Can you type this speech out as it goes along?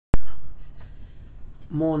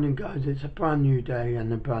Morning guys, it's a brand new day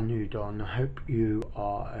and a brand new dawn. I hope you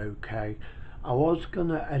are okay. I was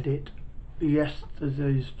gonna edit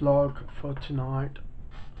yesterday's vlog for tonight,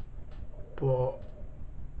 but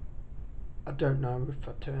I don't know if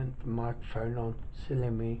I turned the microphone on, silly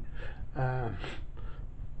me.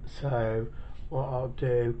 So what I'll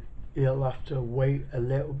do, you'll have to wait a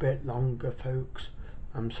little bit longer folks.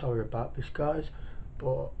 I'm sorry about this guys,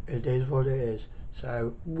 but it is what it is.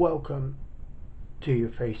 So welcome to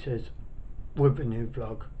your faces with a new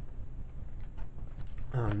vlog.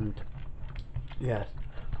 And yes,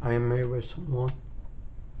 I am here with someone,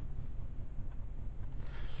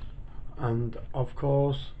 and of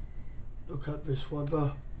course look at this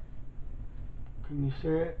weather. Can you see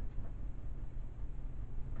it?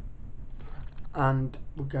 And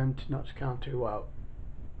we're going to Notts County. Well,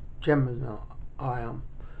 Gemma's not, I am.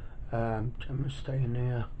 Gemma's staying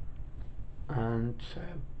here, and so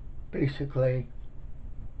basically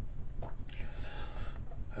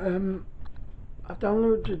I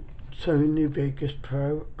downloaded Sony Vegas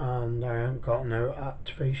Pro and I haven't got no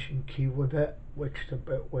activation key with it, which is a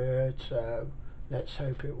bit weird, so let's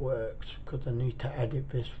hope it works because I need to edit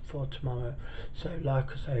this for tomorrow. So like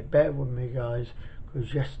I say, bear with me guys,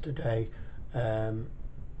 because yesterday I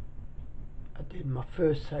did my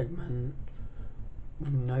first segment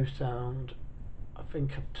with no sound. I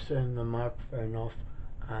think I turned the microphone off,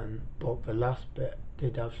 but the last bit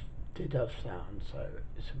did have sound, so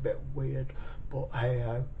it's a bit weird, but hey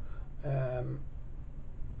ho.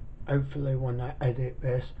 Hopefully when I edit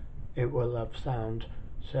this it will have sound.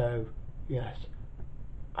 So yes,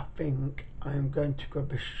 I think I'm going to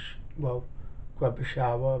grab a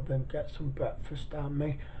shower, then get some breakfast on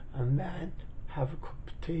me, and then have a cup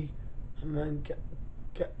of tea, and then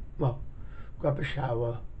grab a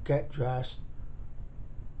shower, get dressed,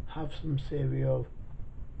 have some cereal,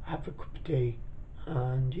 have a cup of tea,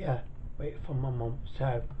 and yeah, wait for my mum.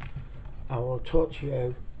 So I will talk to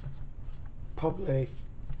you probably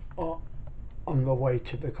on the way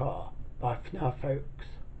to the car. Bye for now folks.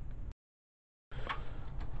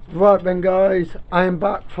 Right then guys, I am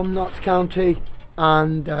back from Notts County,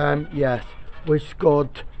 and yes, we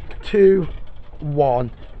scored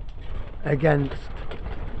 2-1 against,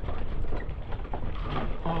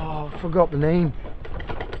 I forgot the name,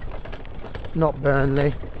 not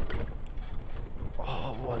Burnley,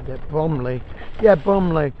 was it Bromley? Yeah,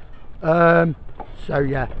 Bromley. So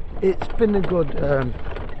yeah, it's been a good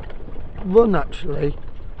run actually,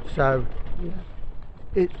 so yeah,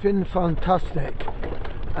 it's been fantastic.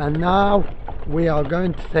 And now we are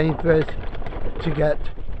going to Sainsbury's to get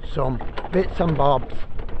some bits and bobs.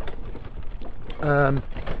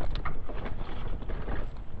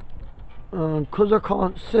 Because I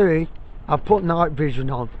can't see, I put night vision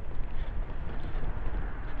on.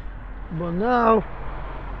 But now,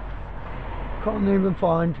 can't even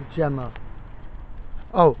find Gemma.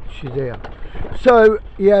 Oh, she's here. So,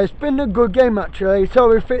 yeah, it's been a good game actually.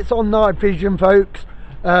 Sorry if it's on night vision, folks.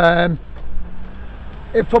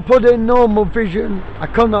 If I put in normal vision, I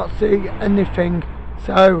cannot see anything.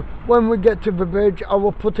 So, when we get to the bridge, I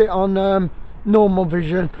will put it on normal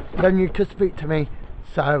vision. Then you can speak to me.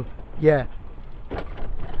 So, yeah.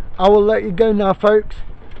 I will let you go now, folks.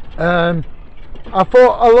 I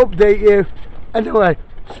thought I'll update you. Anyway,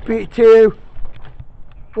 speak to you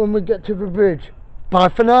when we get to the bridge. Bye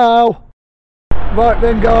for now. Right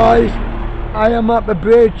then guys, I am at the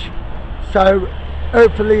bridge, so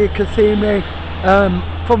hopefully you can see me.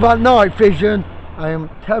 For that night vision, I am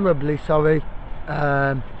terribly sorry,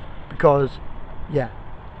 because yeah,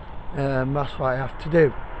 that's what I have to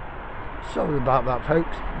do. Sorry about that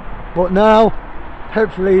folks. But now,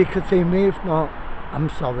 hopefully you can see me. If not, I'm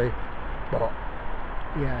sorry. But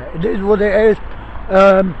yeah, it is what it is.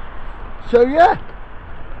 So yeah,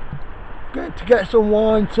 going to get some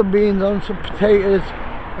wine, some beans and some potatoes,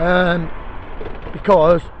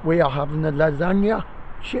 because we are having a lasagna,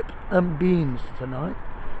 chips and beans tonight.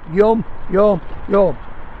 Yum, yum, yum.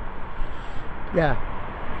 Yeah,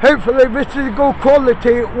 hopefully this is good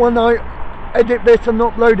quality when I edit this and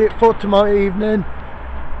upload it for tomorrow evening.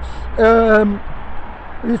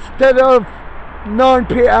 Instead of 9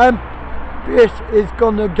 PM, this is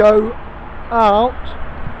gonna go out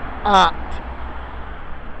at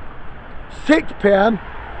 6 PM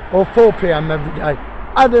or 4 PM every day.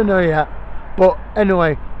 I don't know yet, but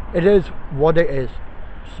anyway, it is what it is.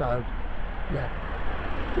 So yeah,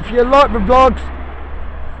 if you like the vlogs,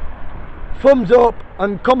 thumbs up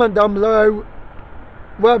and comment down below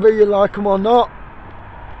whether you like them or not,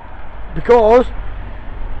 because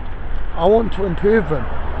I want to improve them.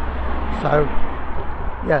 So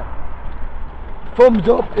yeah, thumbs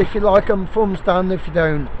up if you like them, thumbs down if you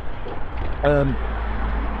don't. So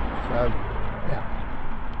yeah,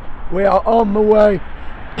 we are on the way.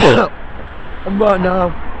 And right now,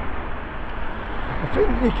 I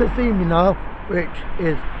think you can see me now, which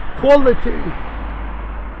is quality.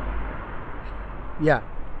 Yeah,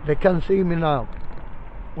 they can see me now.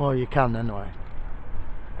 Well, you can anyway.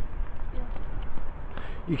 Yeah.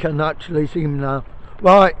 You can actually see me now.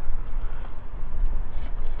 Right.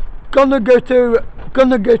 Gonna go to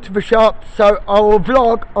the shop, so I will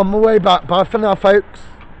vlog on my way back. Bye for now, folks.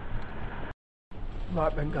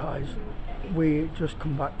 Right then, guys, we just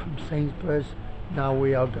come back from Sainsbury's. Now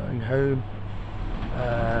we are going home.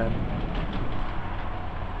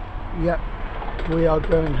 Yep, we are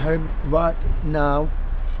going home right now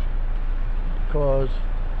because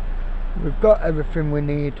we've got everything we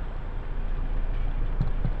need.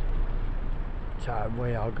 So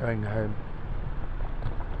we are going home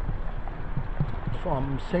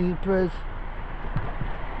from Sainsbury's.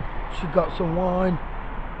 She got some wine.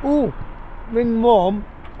 Oh, ring Mum,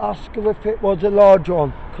 ask her if it was a large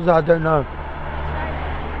one, because I don't know.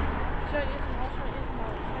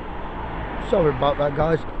 Sorry about that,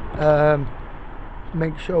 guys.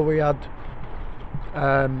 Make sure we had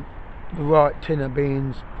the right tin of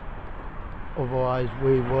beans, otherwise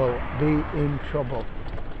we will be in trouble.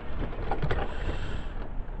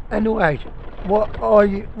 Anyway, what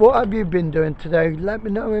have you been doing today? Let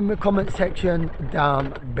me know in the comment section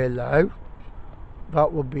down below.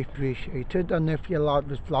 That would be appreciated. And if you like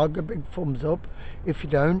this vlog, a big thumbs up. If you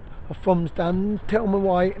don't, a thumbs down. Tell me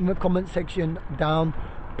why in the comment section down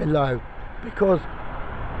below, because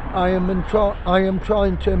I am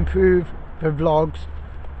trying to improve the vlogs.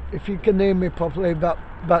 If you can hear me properly,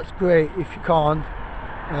 that's great. If you can't,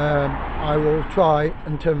 I will try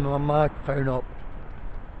and turn my microphone up.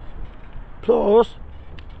 Plus,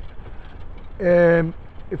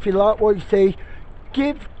 if you like what you see,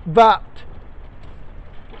 give that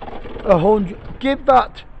give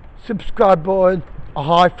that subscribe button a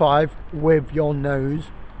high five with your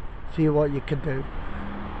nose. See what you can do.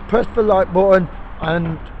 Press the like button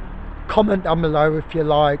and comment down below if you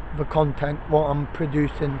like the content what I'm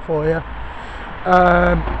producing for you.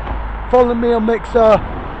 Follow me on Mixer.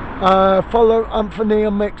 Follow Anthony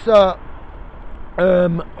on Mixer.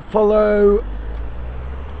 Follow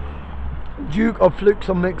Duke of Flukes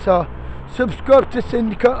on Mixer. Subscribe to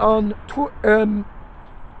Syndicate on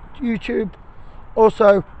YouTube.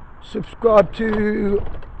 Also subscribe to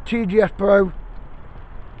TGF Pro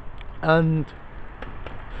and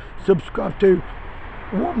subscribe to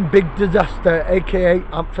One Big Disaster, aka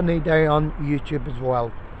Anthony Day, on YouTube as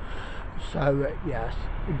well. So yes,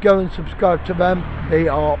 go and subscribe to them, they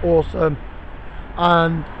are awesome.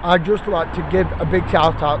 And I'd just like to give a big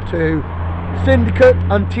shout out to Syndicate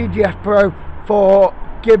and TGF Pro for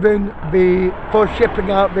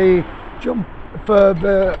shipping out the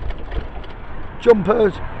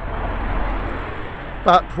jumpers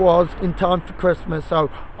that was in time for Christmas, so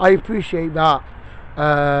I appreciate that.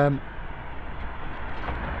 And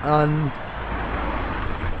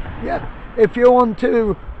yeah, if you want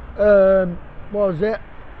to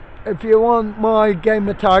if you want my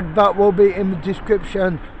gamer tag, that will be in the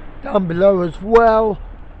description down below as well.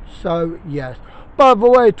 So yes, by the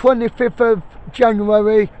way, 25th of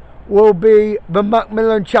January will be the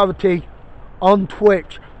Macmillan charity on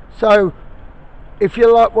Twitch, so if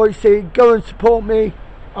you like what you see, go and support me.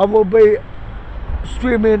 I will be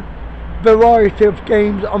streaming variety of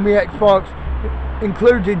games on the Xbox,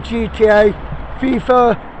 including GTA,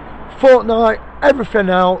 FIFA, Fortnite, everything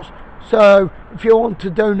else. So if you want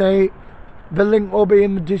to donate, the link will be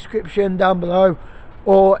in the description down below.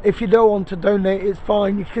 Or if you don't want to donate, it's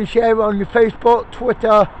fine. You can share it on your Facebook,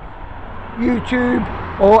 Twitter, YouTube,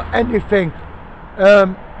 or anything.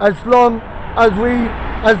 As long as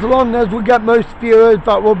we get most viewers,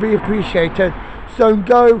 that will be appreciated. So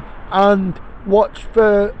go and watch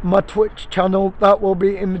for my Twitch channel, that will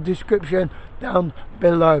be in the description down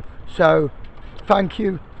below. So thank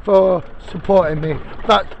you for supporting me.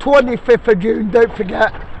 That's 25th of June, don't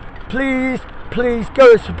forget. Please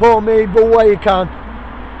go and support me the way you can.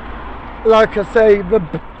 Like I say,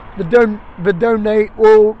 the donate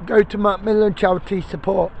will go to Macmillan charity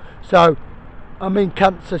support. So I mean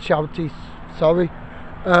cancer charities, sorry.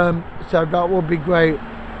 So that will be great.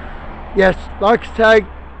 Yes, like I say,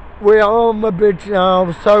 we are on the bridge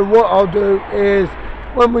now, so what I'll do is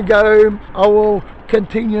when we get home I will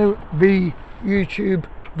continue the YouTube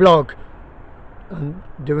vlog and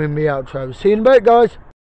doing the outro. See you in a bit, guys.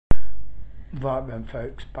 Right then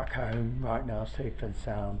folks, back home right now, safe and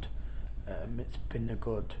sound. It's been a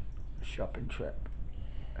good shopping trip.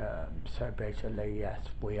 So basically, yes,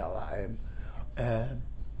 we are at home.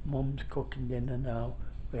 Mum's cooking dinner now.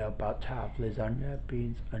 We are about to have lasagna,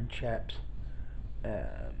 beans and chips.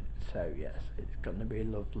 So yes, it's gonna be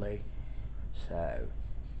lovely. So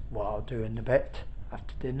what I'll do in a bit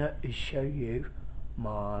after dinner is show you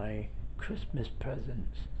my Christmas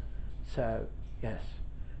presents. So yes,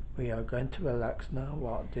 we are going to relax now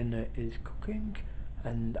while dinner is cooking,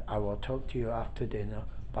 and I will talk to you after dinner.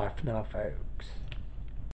 Bye for now, folks.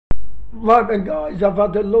 Right then guys, I've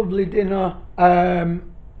had a lovely dinner. I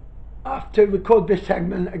have to record this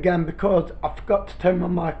segment again because I forgot to turn my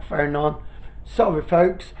microphone on. Sorry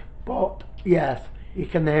folks, but yes, you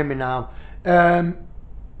can hear me now.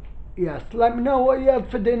 Yes, let me know what you had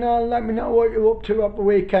for dinner, let me know what you're up to at the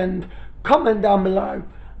weekend. Comment down below,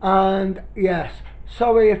 and yes,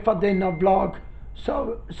 sorry if I didn't vlog.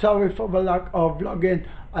 So sorry for the lack of vlogging.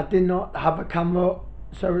 I did not have a camera,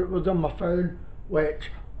 so it was on my phone,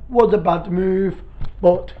 which was a bad move,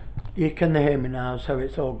 but you can hear me now, so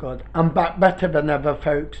it's all good. I'm back better than ever,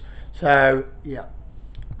 folks. So yeah,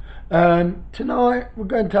 tonight we're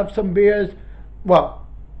going to have some beers. Well,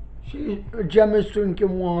 Gemma's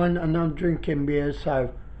drinking wine and I'm drinking beers,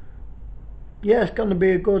 so yeah, it's going to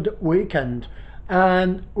be a good weekend.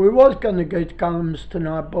 And we was going to go to Callum's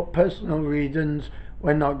tonight, but personal reasons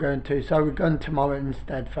we're not going to, so we're going tomorrow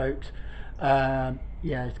instead, folks. Yeah,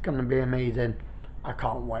 it's going to be amazing. I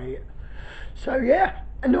can't wait. So yeah,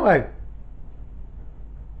 anyway,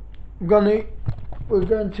 we're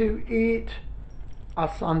going to eat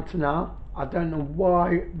our Santa now. I don't know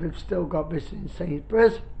why they've still got this in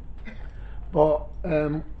Sainsbury's, but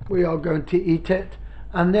we are going to eat it.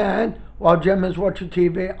 And then while Gemma's watching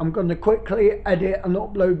TV, I'm going to quickly edit and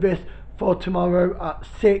upload this for tomorrow at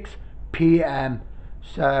 6 PM,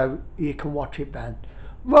 so you can watch it then.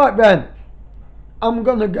 Right then, I'm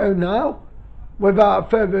going to go now. Without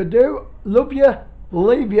further ado, love you,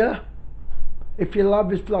 leave you. If you love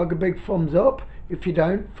this vlog, a big thumbs up. If you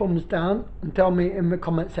don't, thumbs down, and tell me in the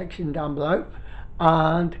comment section down below.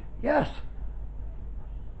 And yes,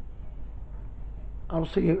 I'll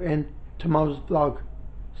see you in tomorrow's vlog,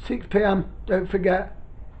 6 PM. Don't forget.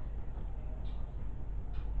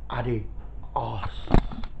 Adios.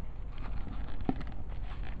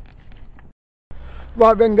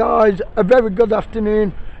 Right then guys, a very good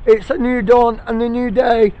afternoon. It's a new dawn and a new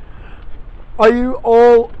day. Are you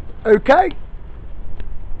all okay?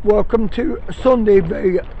 Welcome to Sunday,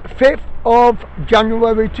 the 5th of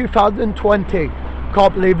January 2020.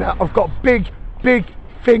 Can't believe it. I've got big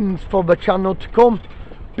things for the channel to come.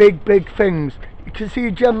 Big things. You can see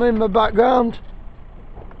Gemma in the background.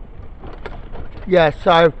 Yeah,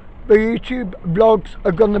 so the YouTube vlogs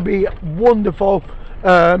are going to be wonderful.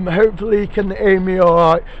 Hopefully you can hear me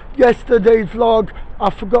alright. Yesterday's vlog, I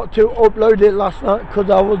forgot to upload it last night because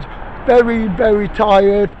I was very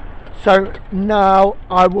tired. So now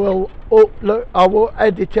I will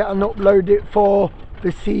edit it and upload it for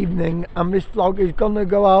this evening, and this vlog is gonna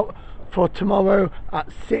go out for tomorrow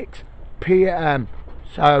at 6 PM.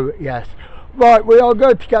 So yes, right, we are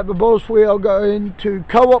going to get the bus. We are going to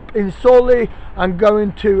Co-op in Surrey and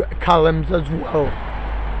going to Callum's as well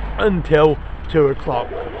until 2 o'clock.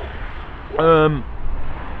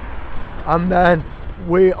 And then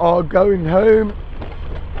we are going home.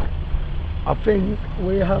 I think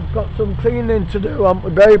we have got some cleaning to do, haven't we,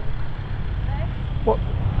 babe? Okay.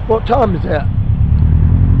 What time is it?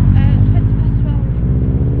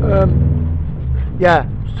 12. Yeah,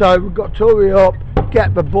 so we've got to hurry up,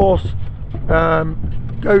 get the bus,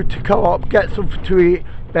 go to Co-op, get something to eat,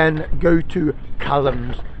 then go to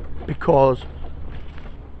Callum's, because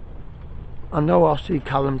I know I'll see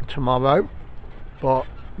Callum tomorrow, but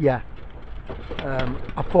yeah,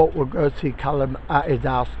 I thought we'd go see Callum at his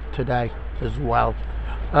house today as well.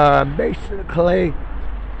 Basically,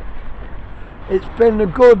 it's been a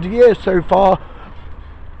good year so far,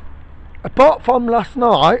 apart from last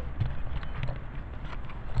night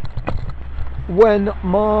when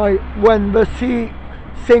the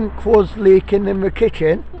sink was leaking in the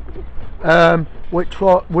kitchen,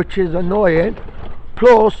 which is annoying.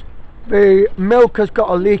 Plus the milk has got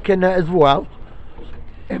a leak in it as well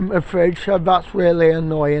in the fridge, so that's really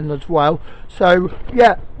annoying as well. So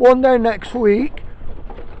yeah, one day next week,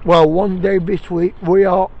 well, one day this week, we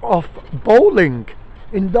are off bowling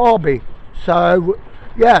in Derby. So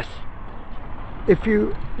yes,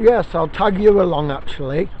 I'll tag you along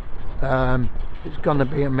actually. It's gonna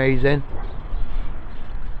be amazing.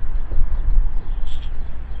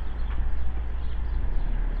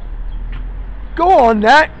 Go on,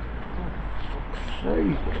 Nat.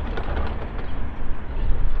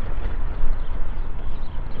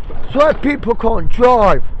 So that people can't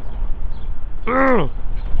drive. Ugh,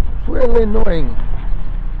 it's really annoying.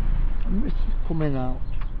 And this is coming out.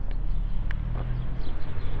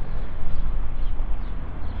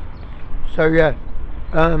 So yeah,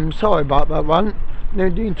 sorry about that one. No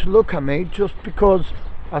need to look at me just because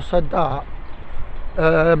I said that.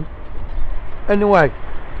 Anyway,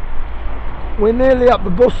 we're nearly at the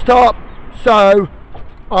bus stop, so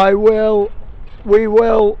we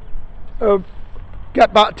will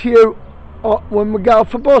get back to you when we get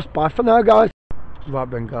off the bus. Bye for now, guys. Right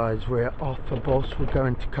then, guys, we're off the bus. We're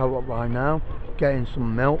going to Co-op right now, getting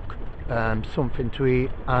some milk, something to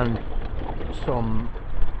eat, and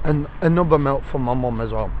another milk for my mum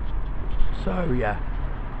as well. So yeah,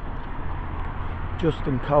 just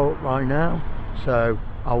in Co-op right now, so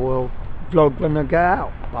I will vlog when I get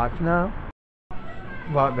out. Bye for now.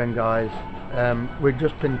 Right then, guys, we've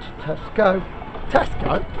just been to Tesco.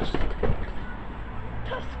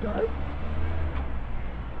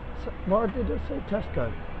 Why did I say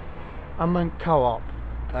Tesco? I meant Co-op.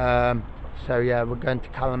 So yeah, we're going to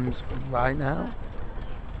Callum's right now.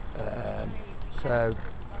 So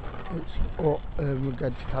we're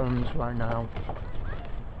going to Callum's right now.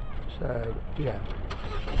 So yeah.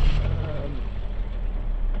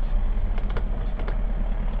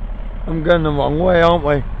 I'm going the wrong way, aren't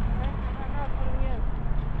we?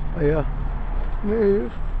 Oh yeah.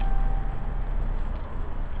 Move.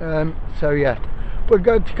 So yeah, we're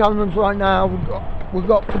going to Callum's right now. We've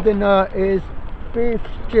got for dinner is beef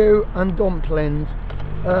stew and dumplings.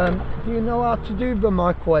 Do you know how to do the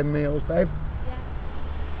microwave meals, babe?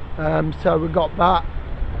 Yeah. So we got that.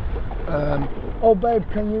 Oh babe,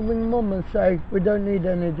 can you ring mum and say we don't need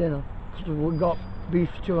any dinner because we got beef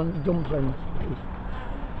stew and dumplings.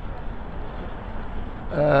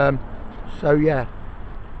 So yeah,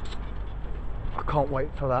 I can't wait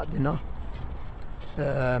for that dinner.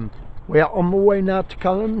 We are on the way now to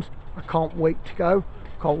Callum's. I can't wait to go.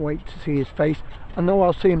 Can't wait to see his face. I know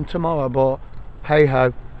I'll see him tomorrow, but hey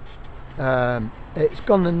ho. It's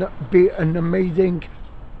gonna be an amazing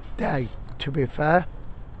day, to be fair.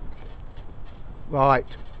 Right.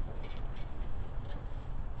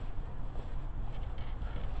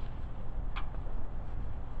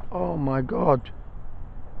 Oh my god.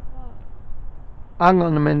 Hang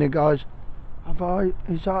on a minute, guys.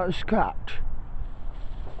 Is that a scratch?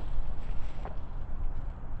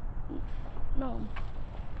 No.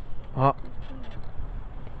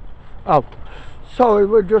 Oh, sorry,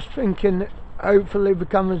 we're just thinking hopefully the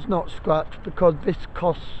camera's not scratched because this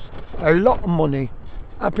costs a lot of money.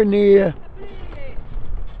 Happy New Year.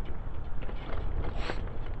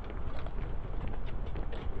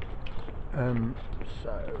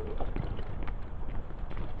 So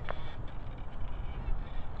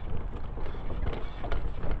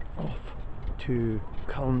off to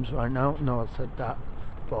Columns right now. No, I said that,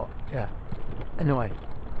 but yeah. Anyway,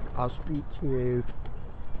 I'll speak to you.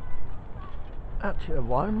 Actually,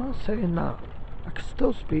 why am I saying that? I can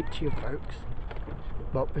still speak to you, folks.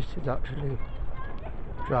 But this is actually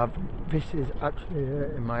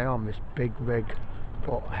hurting my arm. This big rig.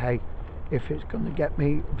 But hey, if it's going to get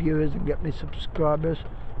me viewers and get me subscribers,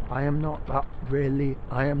 I am not really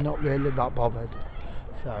that bothered.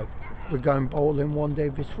 So we're going bowling one day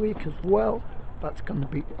this week as well. That's going to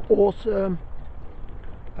be awesome.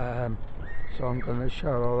 So I'm going to show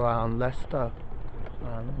around Leicester,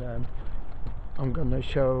 and I'm going to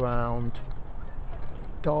show around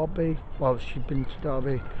Derby. Well, she's been to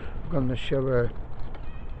Derby. I'm going to show her.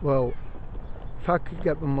 Well, if I could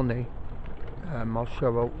get the money, I'll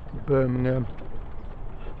show her Birmingham,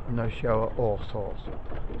 and I'll show her all sorts.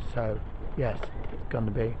 So yes, it's going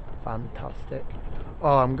to be fantastic.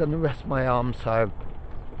 Oh, I'm going to rest my arm, so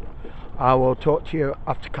I will talk to you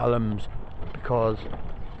after Callum's because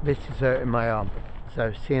this is hurting my arm.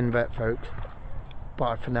 So see you in a bit, folks.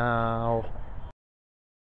 Bye for now.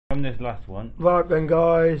 From this last one. Right then,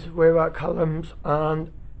 guys, we're at Callum's,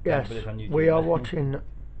 and yes, we are watching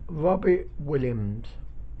Robbie Williams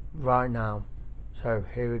right now. So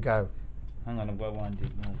here we go. Hang on, I've got to wind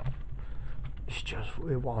it more. It's just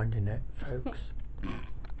rewinding it, folks. You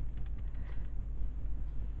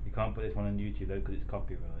can't put this one on YouTube though because it's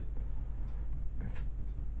copyright.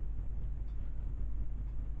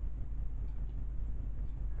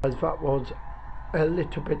 As that was a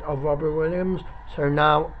little bit of Robbie Williams, so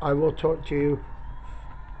now I will talk to you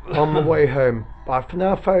on the way home. Bye for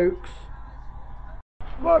now, folks.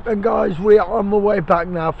 Right then, guys, we are on the way back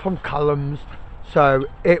now from Callum's, so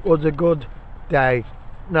it was a good day.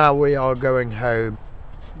 Now we are going home,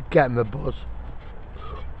 getting the bus.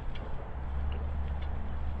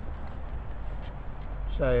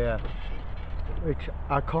 So yeah, which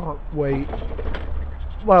I can't wait.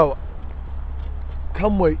 Well,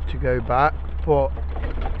 can't wait to go back, but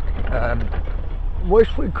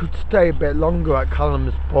wish we could stay a bit longer at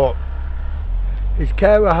Callum's, but his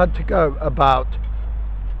carer had to go about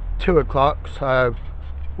 2 o'clock, so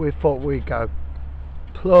we thought we'd go.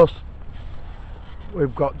 Plus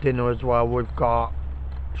we've got dinner as well. We've got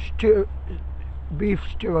beef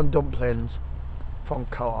stew and dumplings from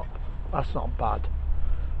Co-op. That's not bad.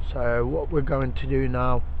 So what we're going to do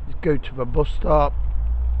now is go to the bus stop,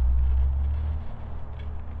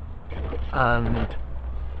 and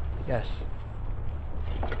yes,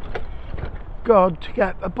 gone to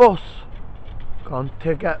get the bus.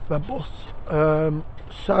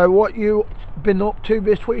 So what you been up to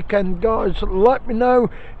this weekend, guys? Let me know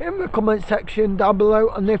in the comment section down below,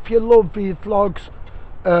 and if you love these vlogs,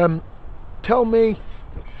 tell me,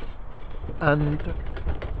 and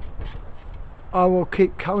I will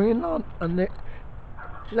keep carrying on. And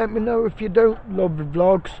let me know if you don't love the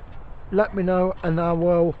vlogs. Let me know, and I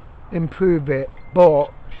will improve it.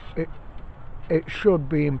 But it should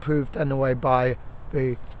be improved anyway by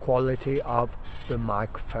the quality of the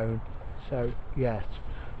microphone. So yes,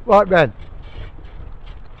 right then,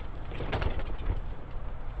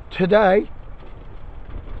 today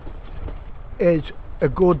is a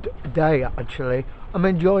good day actually. I'm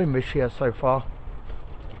enjoying this year so far.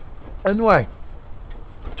 Anyway,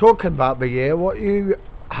 talking about the year, what's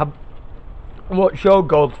your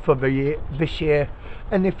goals for the year, this year?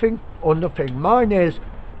 Anything or nothing? Mine is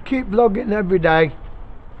keep vlogging every day,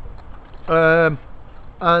 and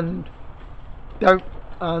don't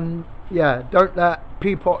let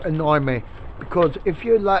people annoy me, because if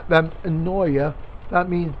you let them annoy you, that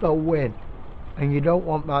means they'll win, and you don't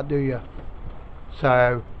want that, do you?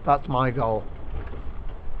 So that's my goal.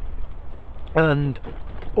 And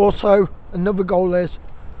also another goal is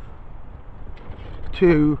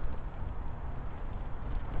to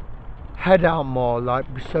head out more,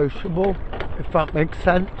 like be sociable, if that makes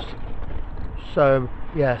sense. So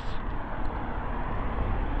yes,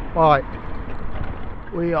 right,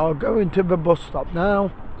 we are going to the bus stop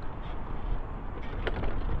now.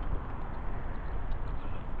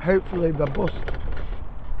 Hopefully the bus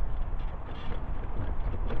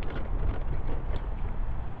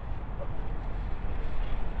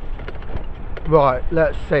right,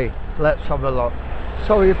 let's see, let's have a look.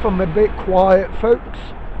 Sorry if I'm a bit quiet, folks.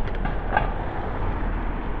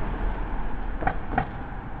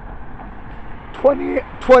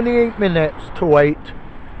 28 minutes to wait.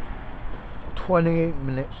 28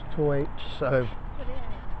 minutes to wait, so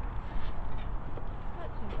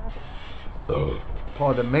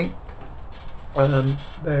pardon me.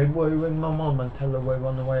 Babe, will you ring my mum and tell her we're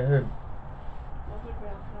on the way home?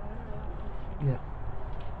 Yeah,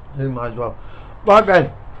 you might as well. Right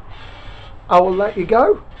then, I will let you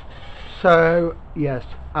go. So yes,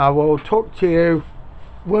 I will talk to you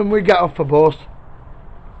when we get off the bus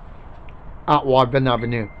at Wyburn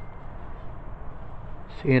Avenue.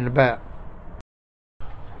 See you in a bit.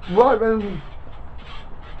 Right then,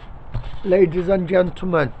 ladies and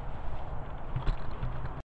gentlemen.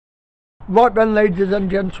 Right then, ladies and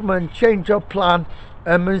gentlemen, change of plan.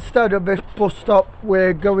 Instead of this bus stop,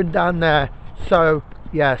 we're going down there. So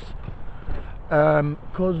yes,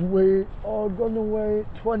 because we are gonna wait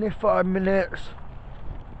 25 minutes.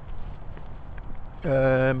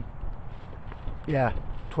 Yeah,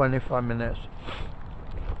 25 minutes.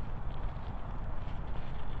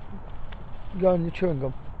 You got any chewing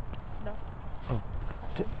gum? No. Oh,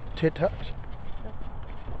 Tit Tats?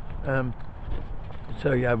 No.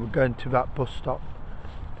 So yeah, we're going to that bus stop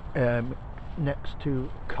next to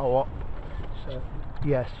Co-op. So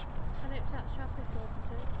yes. And it's that traffic over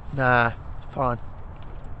too. Nah, it's fine.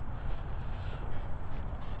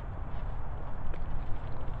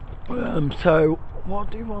 So what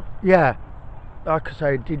do you want? Yeah, like I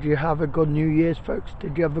say, did you have a good New Year's, folks?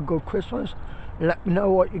 Did you have a good Christmas? Let me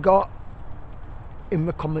know what you got in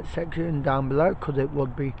the comment section down below, because it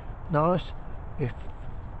would be nice if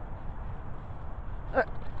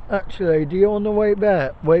actually, do you want to wait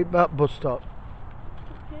there? Wait that bus stop,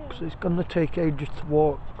 because it's going to take ages to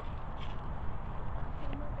walk.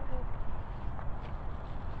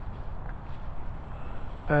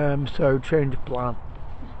 So change of plan.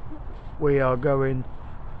 We are going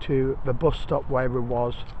to the bus stop where we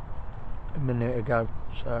was a minute ago.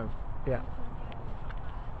 So yeah.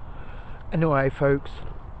 Anyway, folks,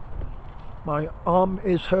 my arm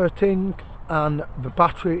is hurting and the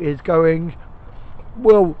battery is going.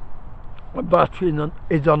 Well, the battery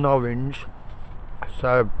is on orange.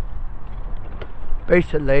 So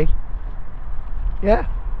basically, yeah.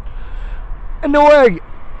 Anyway,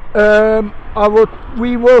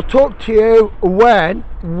 we will talk to you when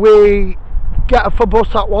we get off a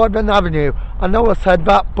bus at Wyvern Avenue. I know I said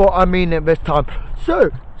that, but I mean it this time. So,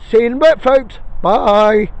 see you in a bit, folks.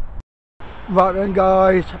 Bye. Right then,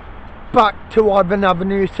 guys, back to Wyvern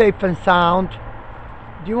Avenue, safe and sound.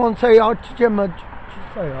 Do you want to say hi to Jim? Just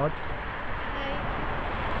say hi.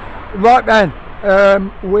 Hey. Right then,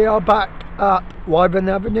 we are back at Wyvern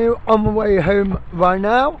Avenue on the way home right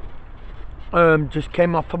now. Just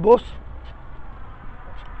came off a bus.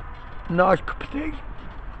 Nice cup of tea.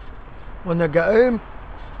 When I get home,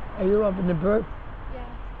 are you having a brew?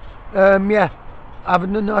 Yeah. Yeah,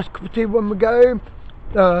 having a nice cup of tea when we get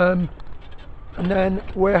home. And then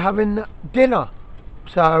we're having dinner.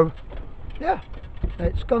 So, yeah,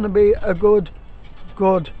 it's gonna be a good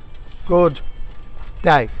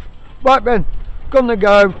day. Right then, gonna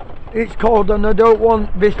go. It's cold and I don't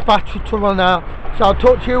want this battery to run out. So I'll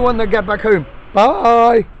talk to you when I get back home.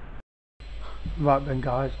 Bye. Right then,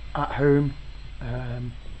 guys, at home.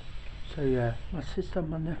 So yeah, my sister and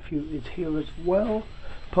my nephew is here as well,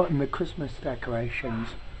 putting the Christmas decorations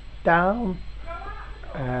down.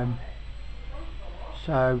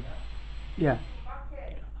 So yeah,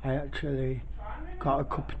 I actually got a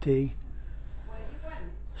cup of tea.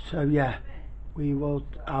 So yeah,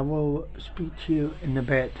 I will speak to you in a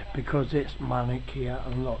bit because it's manic here,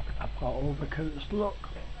 and look, I've got all the coats, look.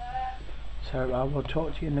 So I will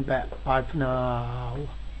talk to you in a bit. Bye for now.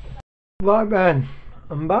 Right then,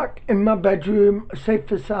 I'm back in my bedroom, safe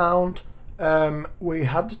and sound. We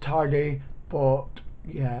had to tidy, but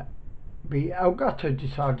yeah, the Elgato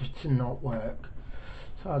decided to not work.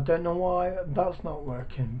 So I don't know why that's not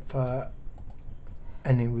working for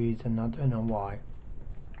any reason. I don't know why.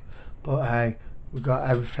 But hey, we got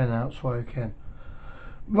everything else working.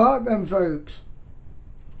 Right then, folks,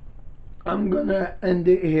 I'm gonna end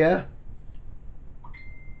it here.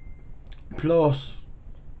 Plus,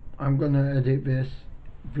 I'm gonna edit this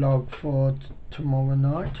vlog for tomorrow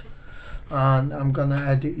night, and I'm gonna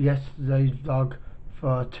edit yesterday's vlog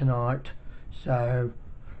for tonight. So,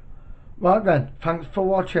 right then, thanks for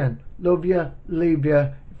watching. Love you, leave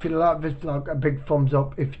you. If you like this vlog, a big thumbs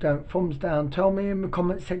up. If you don't, thumbs down. Tell me in the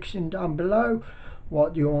comment section down below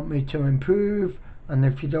what do you want me to improve, and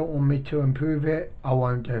if you don't want me to improve it, I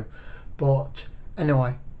won't do. But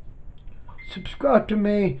anyway, subscribe to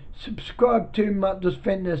me, subscribe to Matt Does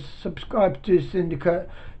Fitness, subscribe to Syndicate,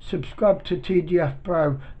 subscribe to TGF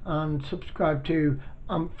Pro, and subscribe to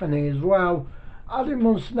Anthony as well. Add him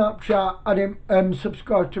on Snapchat, add him,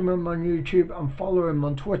 subscribe to him on YouTube, and follow him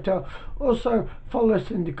on Twitter. Also follow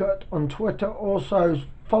Syndicate on Twitter, also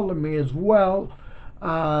follow me as well.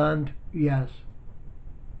 And yes,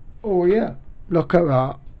 oh yeah, look at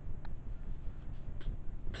that,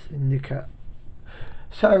 Syndicate.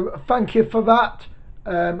 So thank you for that.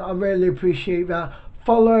 I really appreciate that.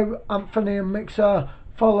 Follow Anthony on Mixer,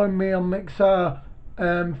 follow me on Mixer,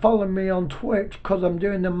 follow me on Twitch, because I'm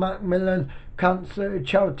doing the Macmillan Cancer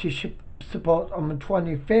Charity Support on the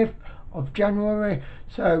 25th of January.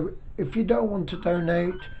 So if you don't want to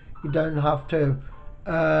donate, you don't have to.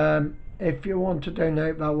 If you want to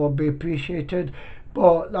donate, that will be appreciated.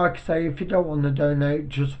 But like I say, if you don't want to donate,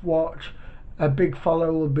 just watch. A big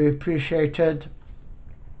follow will be appreciated.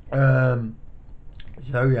 So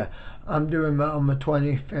yeah, I'm doing that on the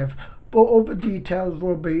 25th, but other details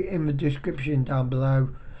will be in the description down below.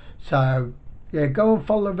 So yeah, go and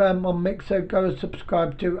follow them on Mixer. Go and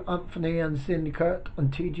subscribe to Anthony and Syndicate and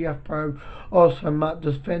TGF Pro. Also Matt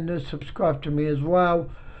Does Fitness, subscribe to me as well.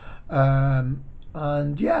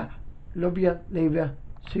 And yeah, love you, leave you,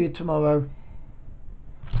 see you tomorrow,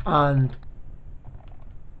 and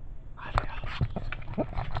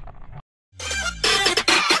adios.